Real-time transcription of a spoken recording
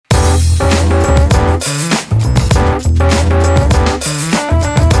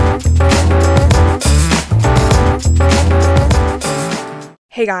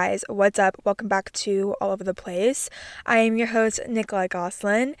Hey guys, what's up? Welcome back to All Over the Place. I am your host, Nikolai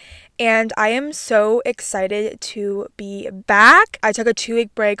Goslin, and I am so excited to be back. I took a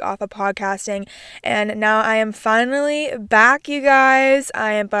 2-week break off of podcasting, and now I am finally back, you guys.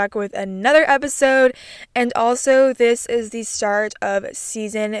 I am back with another episode, and also this is the start of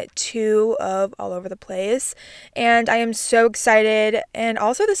season 2 of All Over the Place, and I am so excited. And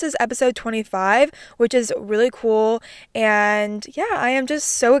also, this is episode 25, which is really cool, and yeah, I am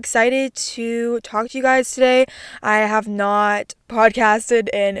just so excited to talk to you guys today. I have not podcasted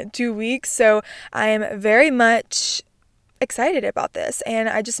in 2 weeks, so I am very much excited about this, and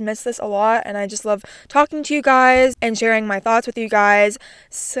I just miss this a lot, and I just love talking to you guys and sharing my thoughts with you guys.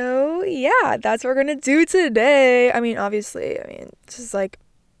 So yeah, that's what we're gonna do today. Obviously, this is like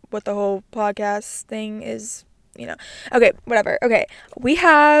what the whole podcast thing is, Okay, whatever. Okay, we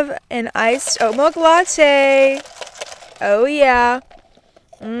have an iced oat milk latte. Oh yeah.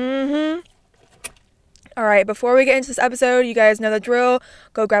 Alright, before we get into this episode, you guys know the drill.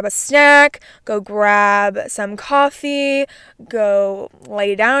 Go grab a snack, go grab some coffee, go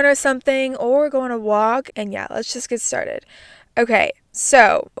lay down or something, or go on a walk, and yeah, let's just get started. Okay,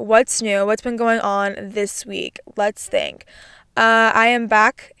 so what's new? What's been going on this week? Let's think. I am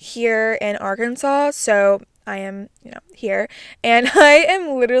back here in Arkansas, so I am, here, and I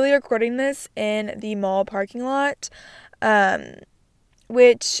am literally recording this in the mall parking lot,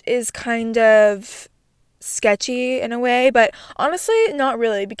 which is kind of sketchy in a way, but honestly not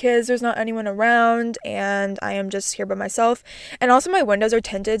really, because there's not anyone around and I am just here by myself, and also my windows are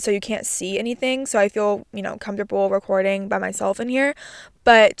tinted so you can't see anything, so I feel comfortable recording by myself in here,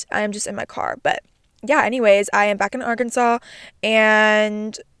 but I am just in my car. But yeah, anyways, I am back in Arkansas,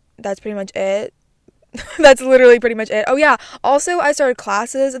 and that's pretty much it. That's literally pretty much it. Oh yeah, also I started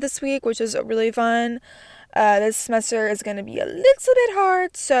classes this week, which is really fun. This semester is going to be a little bit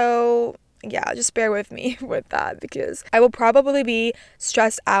hard, so yeah, just bear with me with that, because I will probably be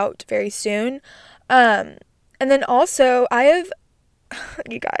stressed out very soon. And then also,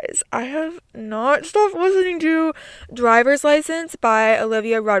 you guys, I have not stopped listening to Driver's License by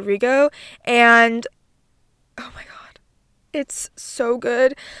Olivia Rodrigo, and oh my god, it's so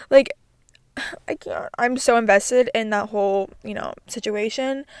good. Like, I can't, I'm so invested in that whole,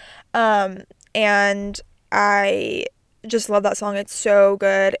 situation. And I just love that song. It's so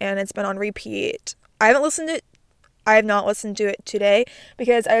good, and it's been on repeat. I have not listened to it today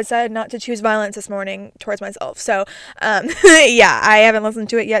because I decided not to choose violence this morning towards myself. So, yeah, I haven't listened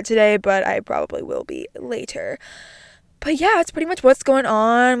to it yet today, but I probably will be later. But yeah, it's pretty much what's going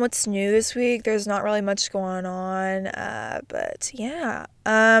on, what's new this week. There's not really much going on, but yeah.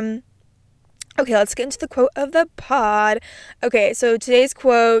 Okay, let's get into the quote of the pod. Okay, so today's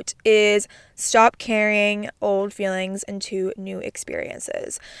quote is, "Stop carrying old feelings into new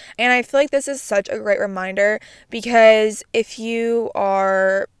experiences." And I feel like this is such a great reminder, because if you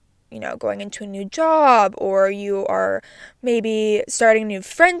are, going into a new job, or you are maybe starting a new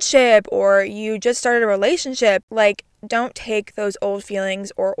friendship, or you just started a relationship, like, don't take those old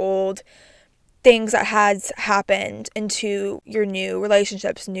feelings or old things that has happened into your new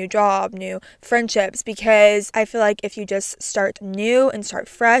relationships, new job, new friendships, because I feel like if you just start new and start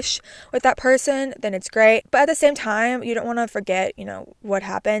fresh with that person, then it's great. But at the same time, you don't want to forget, what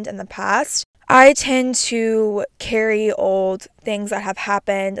happened in the past. I tend to carry old things that have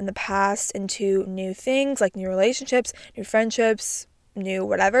happened in the past into new things, like new relationships, new friendships, new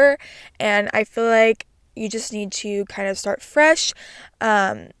whatever, and I feel like you just need to kind of start fresh,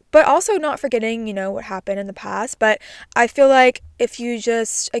 but also not forgetting, what happened in the past. But I feel like if you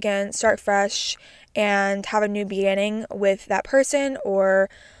just, again, start fresh and have a new beginning with that person or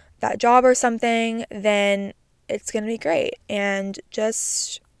that job or something, then it's going to be great. And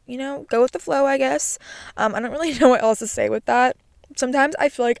just, go with the flow, I guess. I don't really know what else to say with that. Sometimes I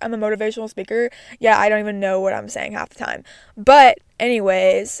feel like I'm a motivational speaker. Yeah, I don't even know what I'm saying half the time. But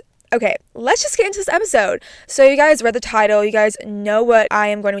anyways, okay, let's just get into this episode. So you guys read the title, you guys know what I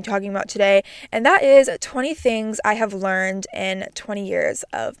am going to be talking about today, and that is 20 things I have learned in 20 years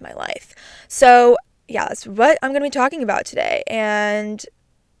of my life. So yeah, that's what I'm going to be talking about today, and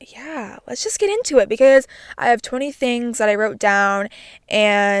yeah, let's just get into it, because I have 20 things that I wrote down,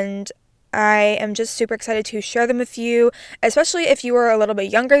 and I am just super excited to share them with you, especially if you are a little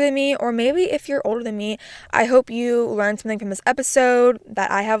bit younger than me, or maybe if you're older than me. I hope you learned something from this episode that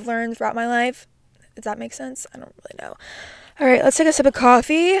I have learned throughout my life. Does that make sense? I don't really know. All right, let's take a sip of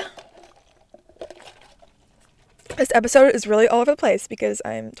coffee. This episode is really all over the place because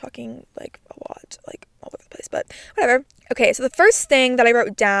I'm talking like a lot, like all over the place, but whatever. Okay, so the first thing that I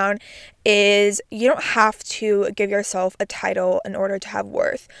wrote down is you don't have to give yourself a title in order to have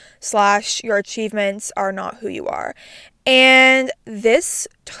worth, / your achievements are not who you are. And this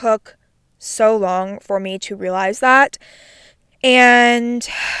took so long for me to realize that. And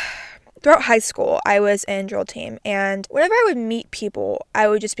throughout high school, I was in drill team, and whenever I would meet people, I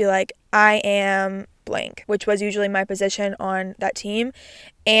would just be like, I am blank, which was usually my position on that team.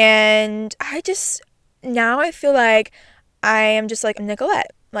 And now I feel like I am just like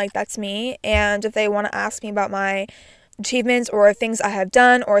Nicolette. Like, that's me. And if they want to ask me about my achievements or things I have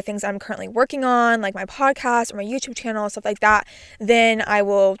done or things I'm currently working on, like my podcast or my YouTube channel, stuff like that, then I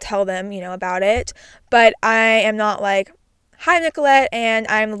will tell them, about it. But I am not like, hi, Nicolette, and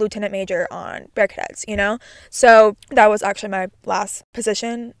I'm the lieutenant major on Bear Cadets, So that was actually my last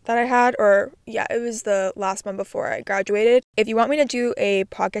position that I had, it was the last one before I graduated. If you want me to do a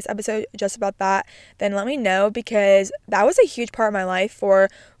podcast episode just about that, then let me know, because that was a huge part of my life for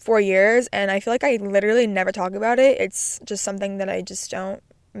 4 years, and I feel like I literally never talk about it. It's just something that I just don't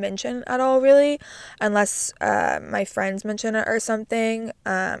mention at all, really, unless my friends mention it or something.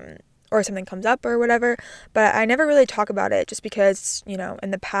 Or something comes up or whatever, but I never really talk about it just because,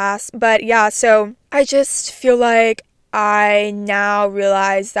 in the past. But yeah, so I just feel like I now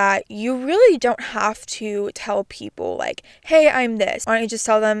realize that you really don't have to tell people like, hey, I'm this. Why don't you just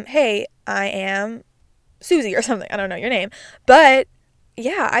tell them, hey, I am Susie or something. I don't know your name. But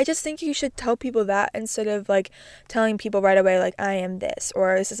yeah, I just think you should tell people that instead of like telling people right away like, I am this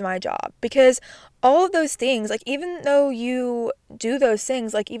or this is my job. Because all of those things, like, even though you do those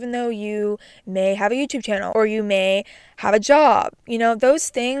things, like, even though you may have a YouTube channel or you may have a job, those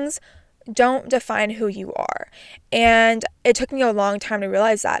things don't define who you are. And it took me a long time to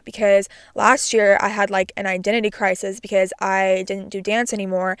realize that, because last year I had like an identity crisis because I didn't do dance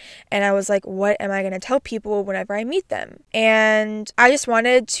anymore, and I was like, what am I going to tell people whenever I meet them? And I just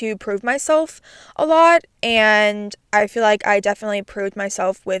wanted to prove myself a lot, and I feel like I definitely proved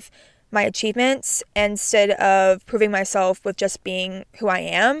myself with my achievements instead of proving myself with just being who I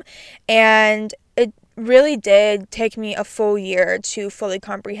am. And it really did take me a full year to fully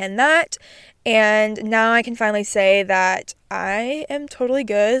comprehend that. And now I can finally say that I am totally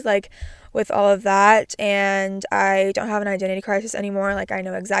good, like, with all of that, and I don't have an identity crisis anymore. Like, I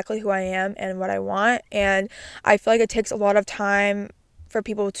know exactly who I am and what I want, and I feel like it takes a lot of time for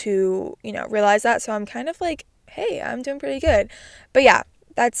people to, realize that. So I'm kind of like, hey, I'm doing pretty good. But yeah,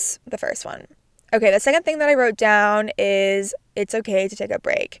 that's the first one. Okay, the second thing that I wrote down is it's okay to take a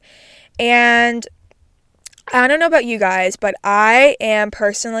break. And I don't know about you guys, but I am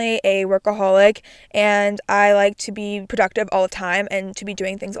personally a workaholic, and I like to be productive all the time and to be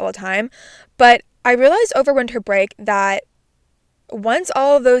doing things all the time. But I realized over winter break that once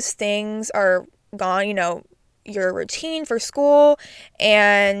all of those things are gone, your routine for school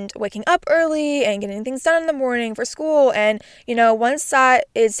and waking up early and getting things done in the morning for school, and once that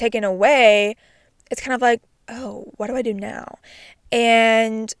is taken away, it's kind of like, oh, what do I do now?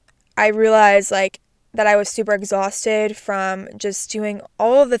 And I realized like that I was super exhausted from just doing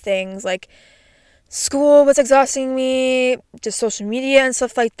all of the things. Like, school was exhausting me, just social media and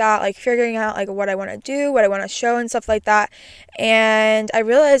stuff like that, like figuring out like what I want to do, what I want to show and stuff like that. And I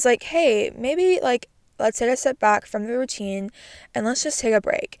realized like, hey, maybe like let's take a step back from the routine and let's just take a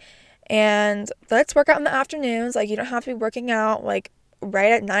break. And let's work out in the afternoons. Like, you don't have to be working out like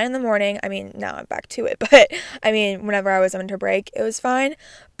right at 9 a.m. I mean, now I'm back to it, but I mean, whenever I was on winter break, it was fine.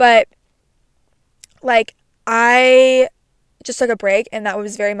 But like, I just took a break, and that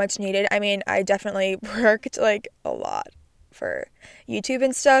was very much needed. I mean, I definitely worked like a lot for YouTube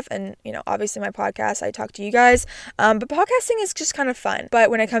and stuff, and obviously my podcast, I talk to you guys, but podcasting is just kind of fun.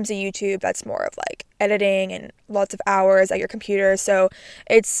 But when it comes to YouTube, that's more of like editing and lots of hours at your computer, so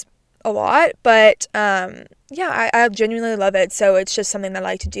it's a lot. But yeah, I genuinely love it, so it's just something that I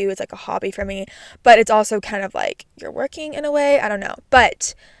like to do. It's like a hobby for me, but it's also kind of like you're working in a way. I don't know,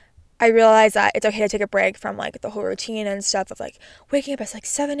 but I realized that it's okay to take a break from like the whole routine and stuff of like waking up at like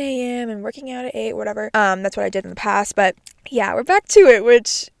 7 a.m. and working out at 8, whatever. That's what I did in the past. But yeah, we're back to it,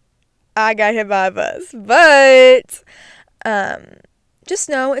 which I got hit by a bus. But just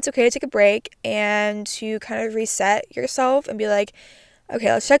know it's okay to take a break and to kind of reset yourself and be like,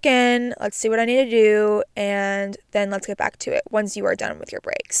 okay, let's check in, let's see what I need to do, and then let's get back to it once you are done with your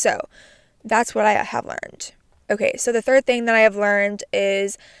break. So that's what I have learned. Okay, so the third thing that I have learned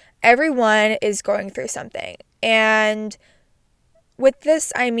is everyone is going through something. And with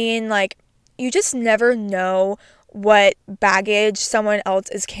this, I mean, like, you just never know what baggage someone else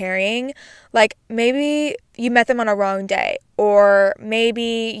is carrying. Like, maybe you met them on a wrong day, or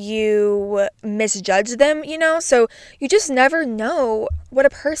maybe you misjudged them, so you just never know what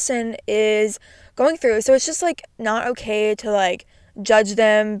a person is going through. So it's just like not okay to like judge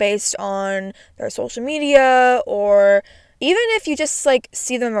them based on their social media, or even if you just like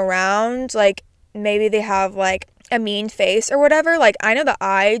see them around, like maybe they have like a mean face or whatever. Like I know that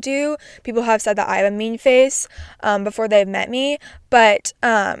I do. People have said that I have a mean face before they've met me, but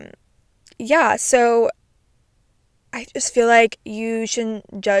yeah, so I just feel like you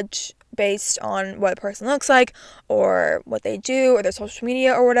shouldn't judge based on what a person looks like or what they do or their social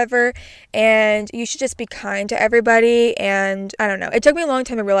media or whatever, and you should just be kind to everybody. And I don't know, it took me a long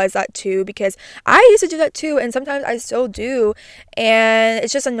time to realize that too, because I used to do that too, and sometimes I still do, and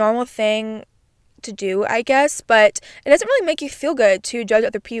it's just a normal thing to do, I guess, but it doesn't really make you feel good to judge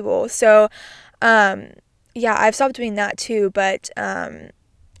other people. So yeah, I've stopped doing that too, but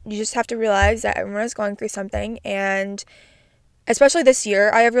you just have to realize that everyone is going through something, and especially this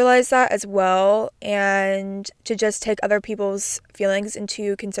year I have realized that as well, and to just take other people's feelings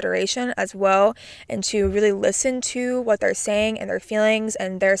into consideration as well, and to really listen to what they're saying and their feelings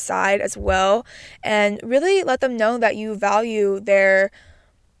and their side as well, and really let them know that you value their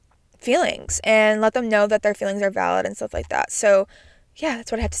feelings and let them know that their feelings are valid and stuff like that. So yeah,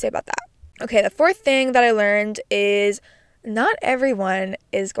 that's what I have to say about that. Okay, the fourth thing that I learned is not everyone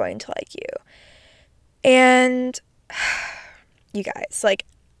is going to like you. And you guys, like,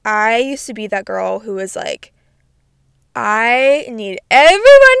 I used to be that girl who was like, I need everyone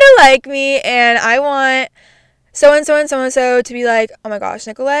to like me, and I want so and so and so and so to be like, oh my gosh,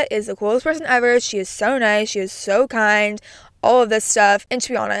 Nicolette is the coolest person ever. She is so nice. She is so kind. All of this stuff. And to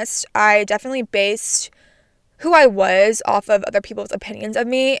be honest, I definitely based who I was off of other people's opinions of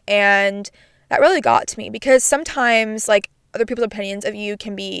me, and that really got to me, because sometimes like other people's opinions of you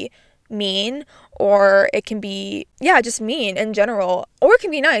can be mean, or it can be just mean in general, or it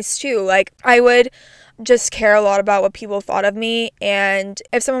can be nice too. Like I would just care a lot about what people thought of me, and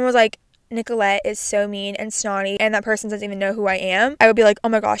if someone was like, Nicolette is so mean and snotty, and that person doesn't even know who I am, I would be like, oh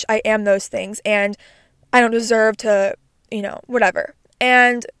my gosh, I am those things, and I don't deserve to, whatever.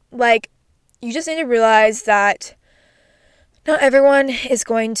 And like, you just need to realize that not everyone is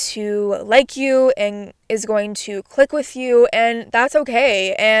going to like you and is going to click with you, and that's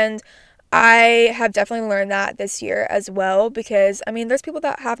okay. And I have definitely learned that this year as well, because I mean, there's people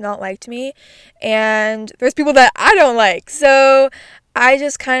that have not liked me, and there's people that I don't like. So I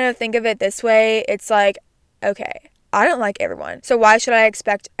just kind of think of it this way. It's like, okay, I don't like everyone, so why should I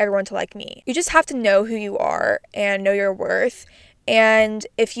expect everyone to like me? You just have to know who you are and know your worth. And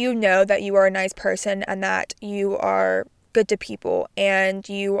if you know that you are a nice person and that you are good to people and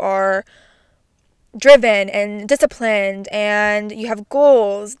you are driven and disciplined and you have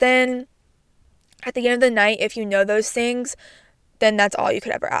goals, then at the end of the night, if you know those things, then that's all you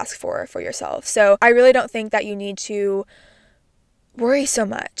could ever ask for yourself. So I really don't think that you need to worry so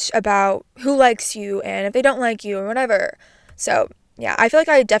much about who likes you and if they don't like you or whatever. So yeah, I feel like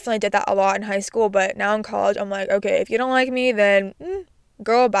I definitely did that a lot in high school, but now in college I'm like, okay, if you don't like me, then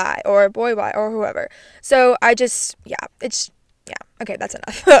girl bye, or boy bye, or whoever. So I just okay, that's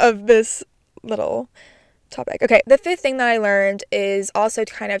enough of this little topic. Okay, the fifth thing that I learned is also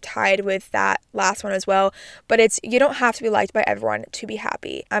kind of tied with that last one as well, but it's, you don't have to be liked by everyone to be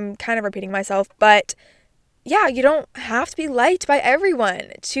happy. I'm kind of repeating myself, but yeah, you don't have to be liked by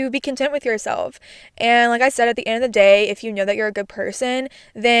everyone to be content with yourself. And like I said, at the end of the day, if you know that you're a good person,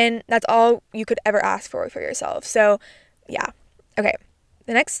 then that's all you could ever ask for yourself. So yeah. Okay.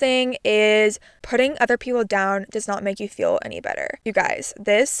 The next thing is, putting other people down does not make you feel any better. You guys,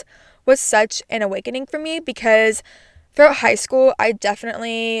 this was such an awakening for me, because throughout high school, I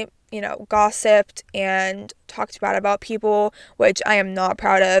definitely, gossiped and talked bad about people, which I am not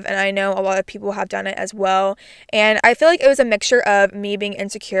proud of, and I know a lot of people have done it as well. And I feel like it was a mixture of me being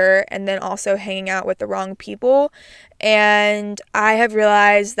insecure and then also hanging out with the wrong people. And I have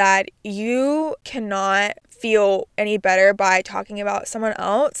realized that you cannot feel any better by talking about someone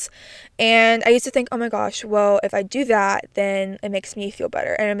else. And I used to think, oh my gosh, well, if I do that, then it makes me feel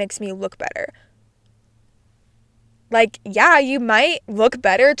better and it makes me look better. Like, yeah, you might look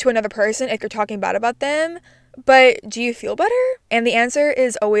better to another person if you're talking bad about them, but do you feel better? And the answer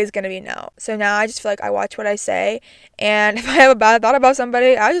is always going to be no. So now I just feel like I watch what I say, and if I have a bad thought about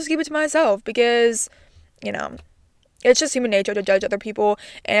somebody, I just keep it to myself, because, it's just human nature to judge other people,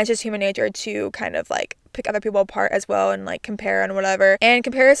 and it's just human nature to kind of like pick other people apart as well and like compare and whatever. And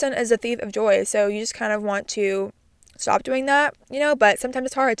comparison is a thief of joy, so you just kind of want to stop doing that, but sometimes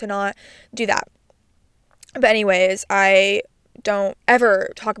it's hard to not do that. But anyways, I don't ever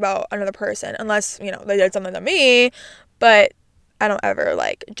talk about another person unless, they did something to me, but I don't ever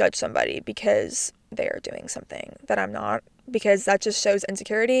like judge somebody because they are doing something that I'm not, because that just shows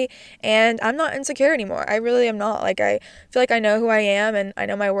insecurity, and I'm not insecure anymore. I really am not. Like, I feel like I know who I am and I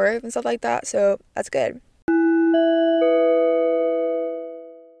know my worth and stuff like that, so that's good.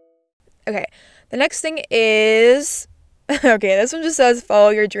 Okay, the next thing is okay, this one just says follow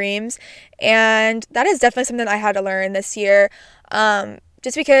your dreams, and that is definitely something I had to learn this year.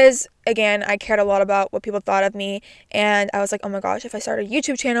 Just because, again, I cared a lot about what people thought of me, and I was like, oh my gosh, if I start a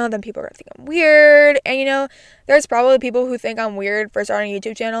YouTube channel, then people are gonna think I'm weird. And there's probably people who think I'm weird for starting a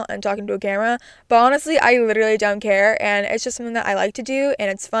YouTube channel and talking to a camera, but honestly, I literally don't care, and it's just something that I like to do,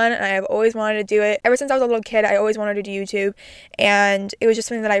 and it's fun, and I have always wanted to do it. Ever since I was a little kid, I always wanted to do YouTube, and it was just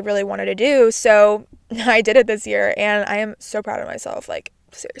something that I really wanted to do, so I did it this year, and I am so proud of myself, like,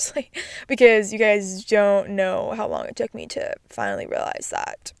 seriously, because you guys don't know how long it took me to finally realize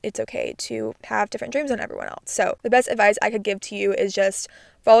that it's okay to have different dreams than everyone else. So the best advice I could give to you is just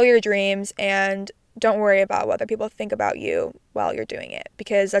follow your dreams and don't worry about what other people think about you while you're doing it,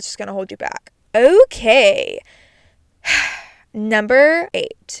 because that's just going to hold you back. Okay. Number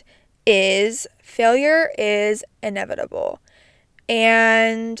 8 is failure is inevitable.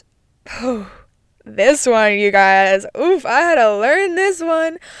 And this one, you guys, oof, I had to learn this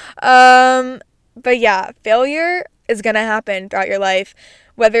one. But yeah, failure is gonna happen throughout your life,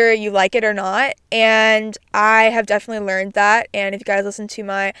 whether you like it or not, and I have definitely learned that. And if you guys listen to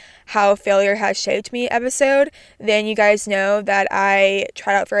my How Failure Has Shaped Me episode, then you guys know that I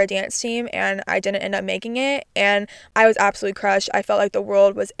tried out for a dance team and I didn't end up making it, and I was absolutely crushed. I felt like the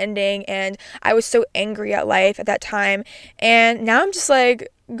world was ending, and I was so angry at life at that time, and now I'm just like,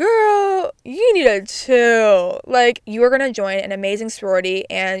 girl, you need to chill. Like, you are going to join an amazing sorority,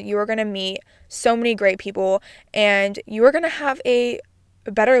 and you are going to meet so many great people, and you are going to have a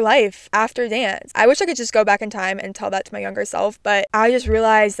better life after dance. I wish I could just go back in time and tell that to my younger self, but I just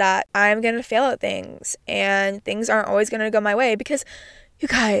realized that I'm going to fail at things, and things aren't always going to go my way, because you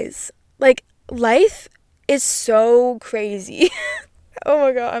guys, like, life is so crazy. Oh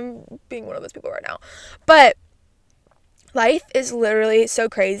my God, I'm being one of those people right now. But life is literally so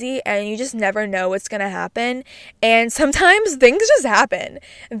crazy, and you just never know what's gonna happen, and sometimes things just happen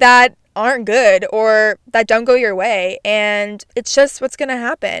that aren't good or that don't go your way, and it's just what's gonna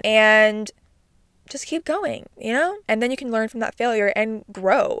happen, and just keep going, and then you can learn from that failure and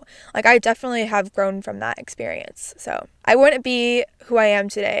grow. Like, I definitely have grown from that experience, so I wouldn't be who I am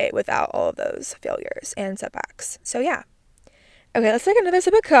today without all of those failures and setbacks. So yeah. Okay, let's take another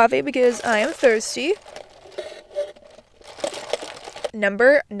sip of coffee because I am thirsty.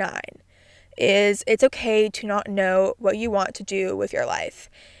 Number 9 is it's okay to not know what you want to do with your life.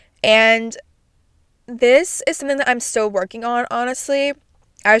 And this is something that I'm still working on, honestly.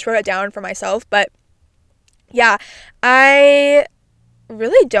 I just wrote it down for myself, but yeah, I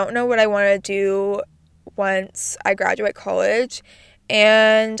really don't know what I want to do once I graduate college.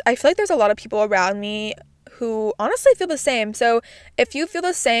 And I feel like there's a lot of people around me who honestly feel the same. So if you feel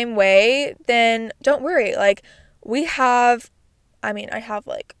the same way, then don't worry. Like, I have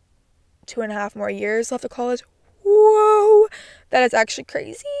like 2.5 more years left of college. Whoa, that is actually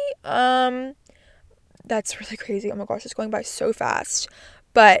crazy. That's really crazy. Oh my gosh, it's going by so fast.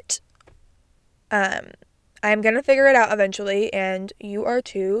 But I'm gonna figure it out eventually, and you are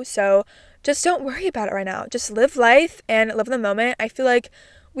too. So just don't worry about it right now. Just live life and live in the moment. I feel like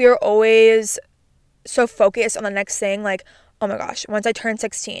we are always so focused on the next thing. Like, oh my gosh, once I turn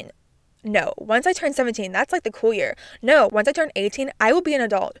 16. No, once I turn 17, that's like the cool year. No, once I turn 18, I will be an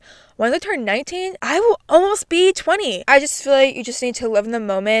adult. Once I turn 19, I will almost be 20. I just feel like you just need to live in the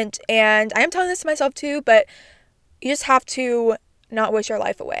moment, and I am telling this to myself too, but you just have to not wish your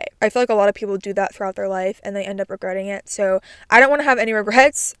life away. I feel like a lot of people do that throughout their life and they end up regretting it. So I don't want to have any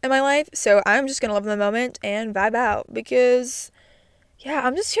regrets in my life, so I'm just gonna live in the moment and vibe out, because yeah,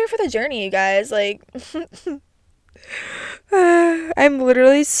 I'm just here for the journey, you guys. Like, I'm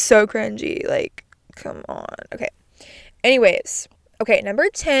literally so cringy. Like, come on. Okay. Anyways. Okay, number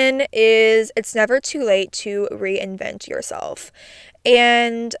 10 is it's never too late to reinvent yourself.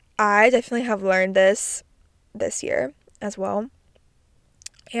 And I definitely have learned this year as well.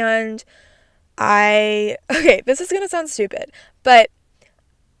 And okay, this is going to sound stupid, but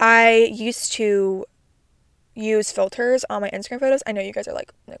I used to use filters on my Instagram photos. I know you guys are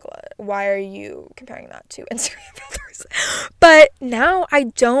like, Nicola, why are you comparing that to Instagram filters? But now I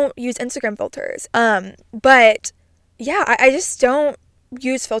don't use Instagram filters. But yeah, I just don't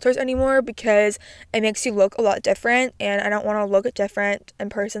use filters anymore because it makes you look a lot different, and I don't want to look different in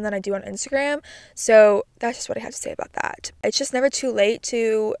person than I do on Instagram. So that's just what I have to say about that. It's just never too late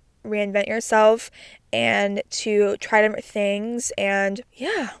to reinvent yourself and to try different things. And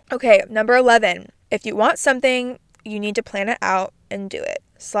yeah. Okay, number 11. If you want something, you need to plan it out and do it.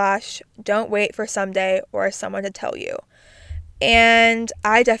 / don't wait for someday or someone to tell you. And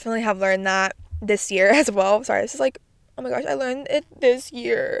I definitely have learned that this year as well. Sorry, this is like, oh my gosh, I learned it this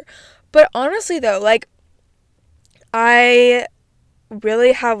year. But honestly though, like, I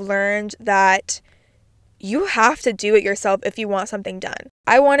really have learned that you have to do it yourself if you want something done.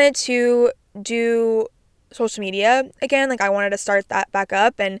 I wanted to do social media again. Like, I wanted to start that back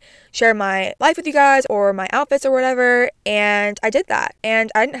up and share my life with you guys or my outfits or whatever. And I did that.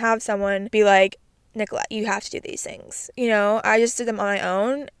 And I didn't have someone be like, Nicolette, you have to do these things. You know, I just did them on my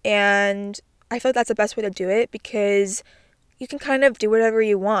own. And I feel like that's the best way to do it because you can kind of do whatever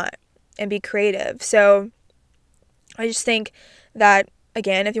you want and be creative. So I just think that,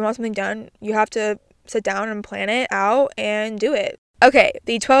 again, if you want something done, you have to sit down and plan it out and do it. Okay,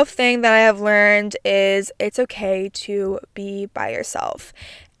 the 12th thing that I have learned is it's okay to be by yourself.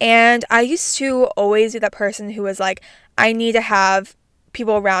 And I used to always be that person who was like, I need to have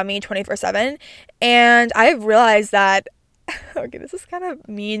people around me 24/7. And I've realized that, okay, this is kind of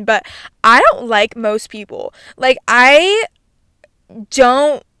mean, but I don't like most people. Like, I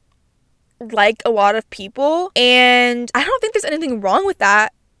don't like a lot of people, and I don't think there's anything wrong with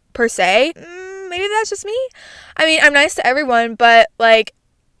that per se. Maybe that's just me. I mean, I'm nice to everyone, but like,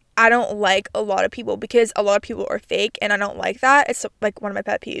 I don't like a lot of people because a lot of people are fake, and I don't like that. It's like one of my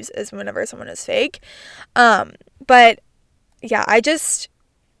pet peeves is whenever someone is fake. But yeah, I just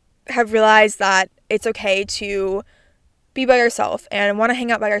have realized that it's okay to be by yourself and want to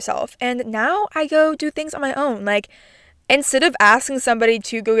hang out by yourself. And now I go do things on my own. Like, instead of asking somebody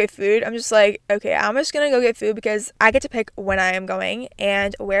to go get food, I'm just like, okay, I'm just gonna go get food because I get to pick when I am going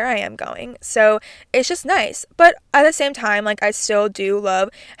and where I am going. So it's just nice. But at the same time, like, I still do love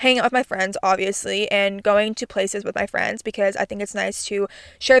hanging out with my friends, obviously, and going to places with my friends because I think it's nice to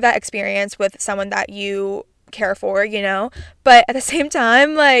share that experience with someone that you care for, you know? But at the same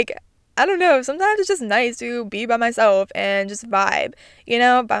time, like, I don't know, sometimes it's just nice to be by myself and just vibe, you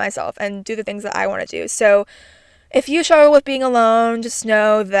know, by myself and do the things that I want to do. So if you struggle with being alone, just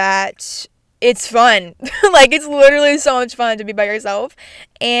know that it's fun. Like, it's literally so much fun to be by yourself.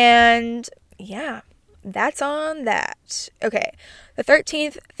 And yeah, that's on that. Okay, the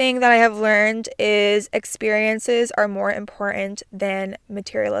 13th thing that I have learned is experiences are more important than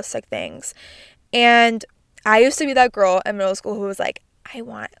materialistic things. And I used to be that girl in middle school who was like, I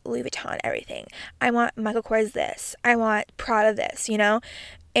want Louis Vuitton everything. I want Michael Kors this. I want Prada this, you know?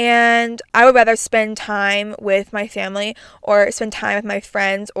 And I would rather spend time with my family or spend time with my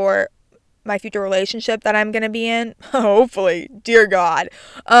friends or my future relationship that I'm going to be in. Hopefully, dear God.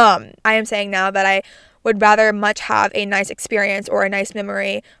 I am saying now that I would rather much have a nice experience or a nice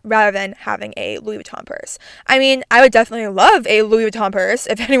memory rather than having a Louis Vuitton purse. I mean, I would definitely love a Louis Vuitton purse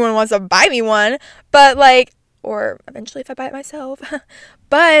if anyone wants to buy me one, but like, or eventually if I buy it myself.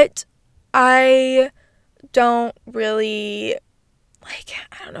 But I don't really, like,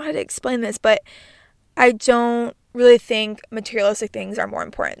 I don't know how to explain this, but I don't really think materialistic things are more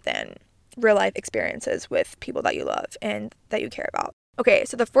important than real life experiences with people that you love and that you care about. Okay,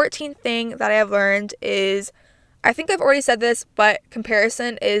 so the 14th thing that I have learned is, I think I've already said this, but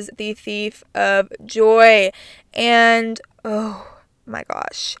comparison is the thief of joy. And oh my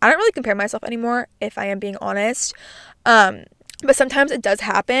gosh, I don't really compare myself anymore, if I am being honest. But sometimes it does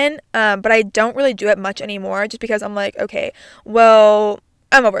happen, but I don't really do it much anymore just because I'm like, okay, well,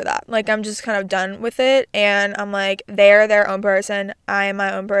 I'm over that. Like, I'm just kind of done with it, and I'm like, they're their own person, I am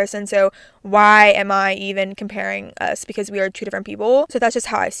my own person, so why am I even comparing us because we are two different people? So that's just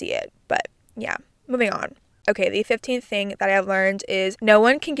how I see it. But yeah, moving on. Okay, the 15th thing that I have learned is no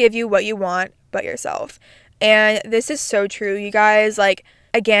one can give you what you want but yourself. And this is so true, you guys. Like,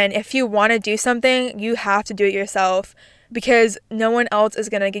 again, if you want to do something, you have to do it yourself because no one else is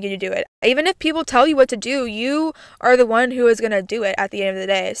going to get you to do it. Even if people tell you what to do, you are the one who is going to do it at the end of the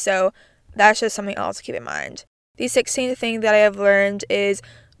day. So that's just something else to keep in mind. The 16th thing that I have learned is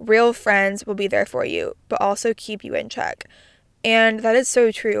real friends will be there for you, but also keep you in check. And that is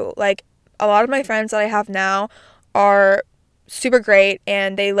so true. Like, a lot of my friends that I have now are super great,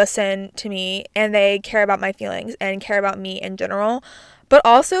 and they listen to me, and they care about my feelings and care about me in general. But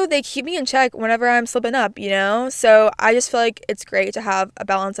also, they keep me in check whenever I'm slipping up, you know? So I just feel like it's great to have a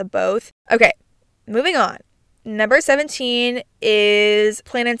balance of both. Okay, moving on. Number 17 is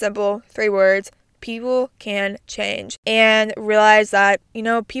plain and simple, 3 words, people can change, and realize that,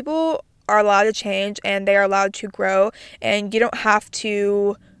 people are allowed to change and they are allowed to grow, and you don't have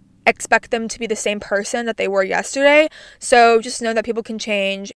to expect them to be the same person that they were yesterday. So just know that people can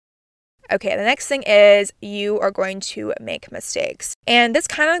change. Okay, the next thing is you are going to make mistakes. And this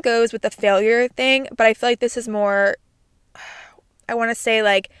kind of goes with the failure thing, but I feel like this is more, I want to say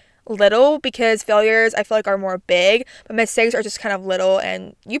like little, because failures I feel like are more big, but mistakes are just kind of little,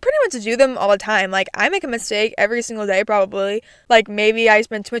 and you pretty much do them all the time. Like, I make a mistake every single day probably. Like, maybe I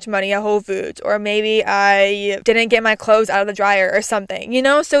spent too much money at Whole Foods, or maybe I didn't get my clothes out of the dryer or something,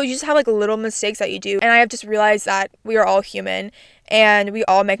 so you just have like little mistakes that you do. And I have just realized that we are all human and we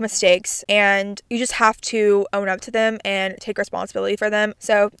all make mistakes, and you just have to own up to them and take responsibility for them.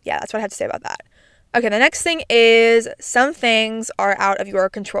 So yeah, that's what I have to say about that. Okay, the next thing is some things are out of your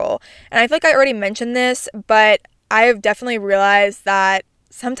control. And I feel like I already mentioned this, but I've definitely realized that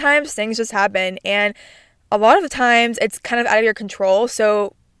sometimes things just happen, and a lot of the times it's kind of out of your control.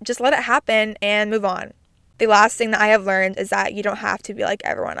 So just let it happen and move on. The last thing that I have learned is that you don't have to be like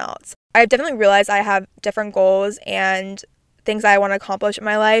everyone else. I've definitely realized I have different goals and things that I want to accomplish in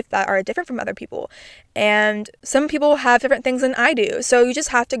my life that are different from other people. And some people have different things than I do. So you just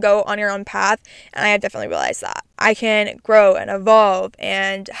have to go on your own path. And I have definitely realized that I can grow and evolve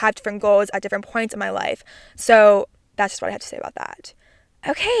and have different goals at different points in my life. So that's just what I have to say about that.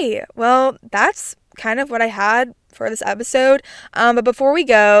 Okay, well, that's kind of what I had for this episode. But before we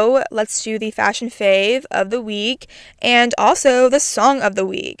go, let's do the fashion fave of the week and also the song of the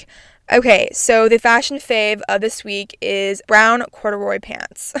week. Okay, so the fashion fave of this week is brown corduroy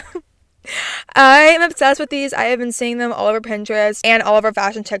pants. I am obsessed with these. I have been seeing them all over Pinterest and all over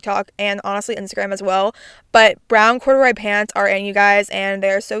fashion TikTok and honestly Instagram as well. But brown corduroy pants are in, you guys, and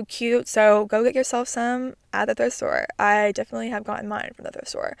they're so cute. So go get yourself some at the thrift store. I definitely have gotten mine from the thrift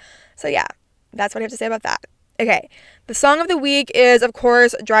store. So yeah, that's what I have to say about that. Okay, the song of the week is, of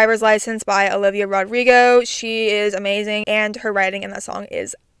course, Driver's License by Olivia Rodrigo. She is amazing, and her writing in that song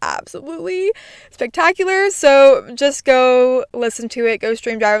is absolutely spectacular. So just go listen to it. Go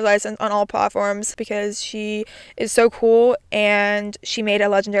stream Driver's License on all platforms, because she is so cool and she made a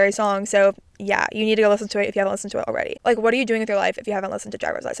legendary song. So yeah, you need to go listen to it if you haven't listened to it already. Like, what are you doing with your life if you haven't listened to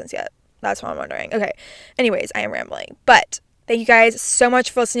Driver's License yet? That's what I'm wondering. Okay, anyways, I am rambling, but thank you guys so much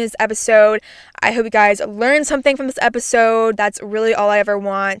for listening to this episode. I hope you guys learned something from this episode. That's really all I ever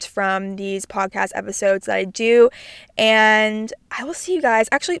want from these podcast episodes that I do. And I will see you guys.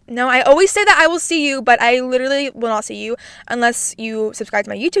 Actually, no, I always say that I will see you, but I literally will not see you unless you subscribe to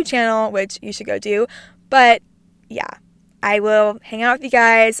my YouTube channel, which you should go do. But yeah, I will hang out with you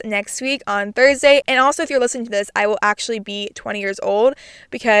guys next week on Thursday. And also, if you're listening to this, I will actually be 20 years old,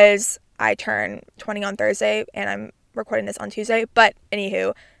 because I turn 20 on Thursday and I'm recording this on Tuesday. But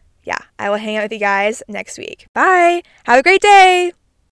anywho, yeah, I will hang out with you guys next week. Bye. Have a great day.